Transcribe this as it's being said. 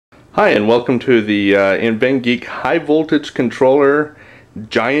Hi, and welcome to the Inventgeek High Voltage Controller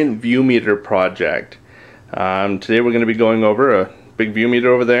Giant View Meter project. Today we're going to be going over a big view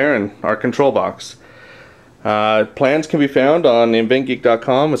meter over there and our control box. Plans can be found on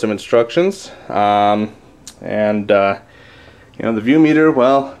inventgeek.com with some instructions. The view meter,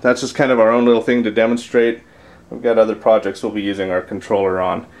 well, that's just kind of our own little thing to demonstrate. We've got other projects we'll be using our controller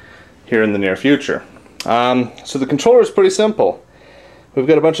on here in the near future. So the controller is pretty simple. We've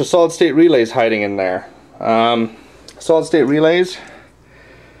got a bunch of solid state relays hiding in there. Solid state relays,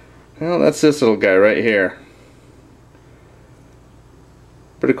 well, that's this little guy right here.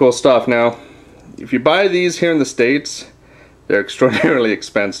 Pretty cool stuff. Now, if you buy these here in the States, they're extraordinarily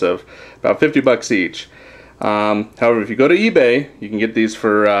expensive, about 50 bucks each. However, if you go to eBay, you can get these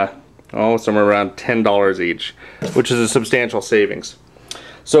for somewhere around $10 each, which is a substantial savings.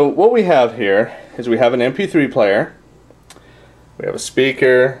 So what we have here is we have an MP3 player, we have a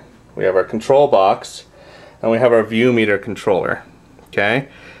speaker, we have our control box, and we have our view meter controller. Okay,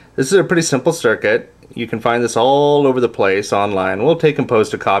 this is a pretty simple circuit. You can find this all over the place online. We'll take and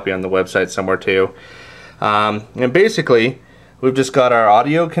post a copy on the website somewhere too. And basically, we've just got our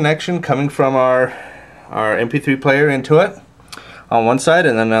audio connection coming from our MP3 player into it on one side,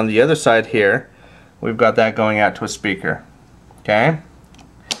 and then on the other side here, we've got that going out to a speaker. Okay.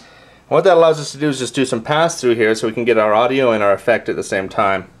 What that allows us to do is just do some pass-through here so we can get our audio and our effect at the same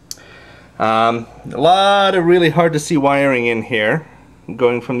time. A lot of really hard to see wiring in here,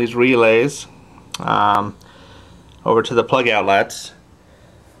 going from these relays over to the plug outlets.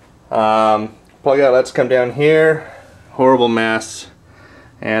 Plug outlets come down here, horrible mess,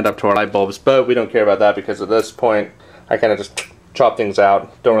 and up to our light bulbs, but we don't care about that because at this point I kind of just chop things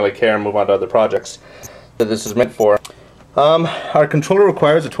out, don't really care, and move on to other projects that this is meant for. Our controller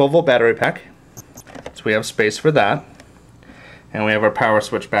requires a 12-volt battery pack, so we have space for that. And we have our power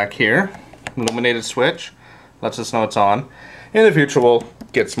switch back here, illuminated switch, lets us know it's on. In the future we'll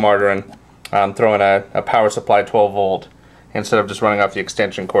get smarter and throw in a power supply 12-volt instead of just running off the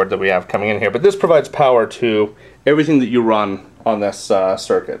extension cord that we have coming in here. But this provides power to everything that you run on this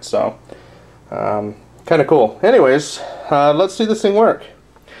circuit, so kind of cool. Anyways, let's see this thing work.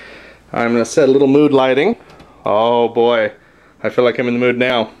 I'm going to set a little mood lighting. Oh boy, I feel like I'm in the mood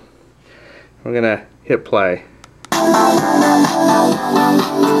now. We're gonna hit play. I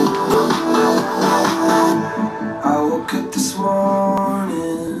woke up this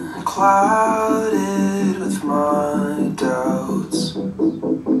morning clouded with my doubts.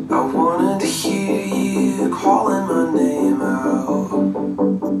 I wanted to hear you calling my name out.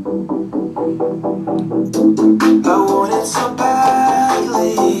 I wanted so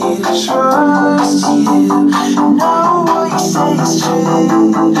badly to trust you. Know what you say is true.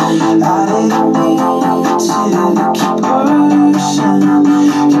 I didn't mean to keep pushing.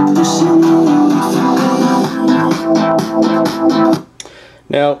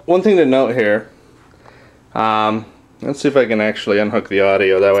 Now, one thing to note here. Let's see if I can actually unhook the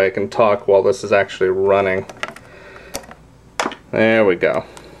audio. That way I can talk while this is actually running. There we go.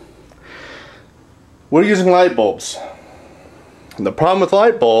 We're using light bulbs. And the problem with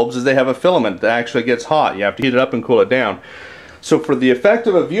light bulbs is they have a filament that actually gets hot. You have to heat it up and cool it down. So for the effect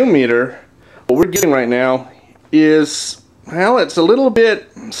of a view meter, what we're getting right now is, well, it's a little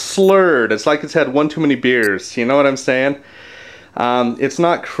bit slurred. It's like it's had one too many beers. You know what I'm saying? It's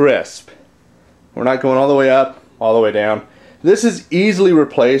not crisp. We're not going all the way up, all the way down. This is easily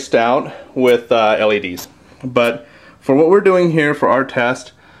replaced out with LEDs. But for what we're doing here for our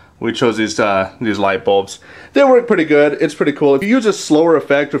test, we chose these light bulbs. They work pretty good. It's pretty cool. If you use a slower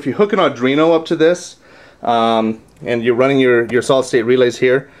effect, or if you hook an Arduino up to this, and you're running your solid state relays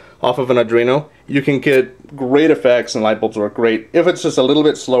here off of an Arduino, you can get great effects, and light bulbs work great if it's just a little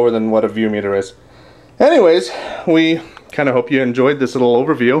bit slower than what a view meter is. Anyways, we kind of hope you enjoyed this little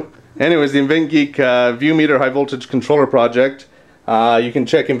overview. Anyways, the Inventgeek View Meter High Voltage Controller project. You can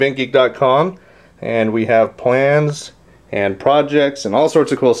check inventgeek.com, and we have plans and projects and all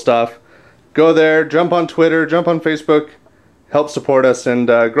sorts of cool stuff. Go there, jump on Twitter, jump on Facebook, help support us and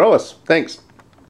grow us. Thanks.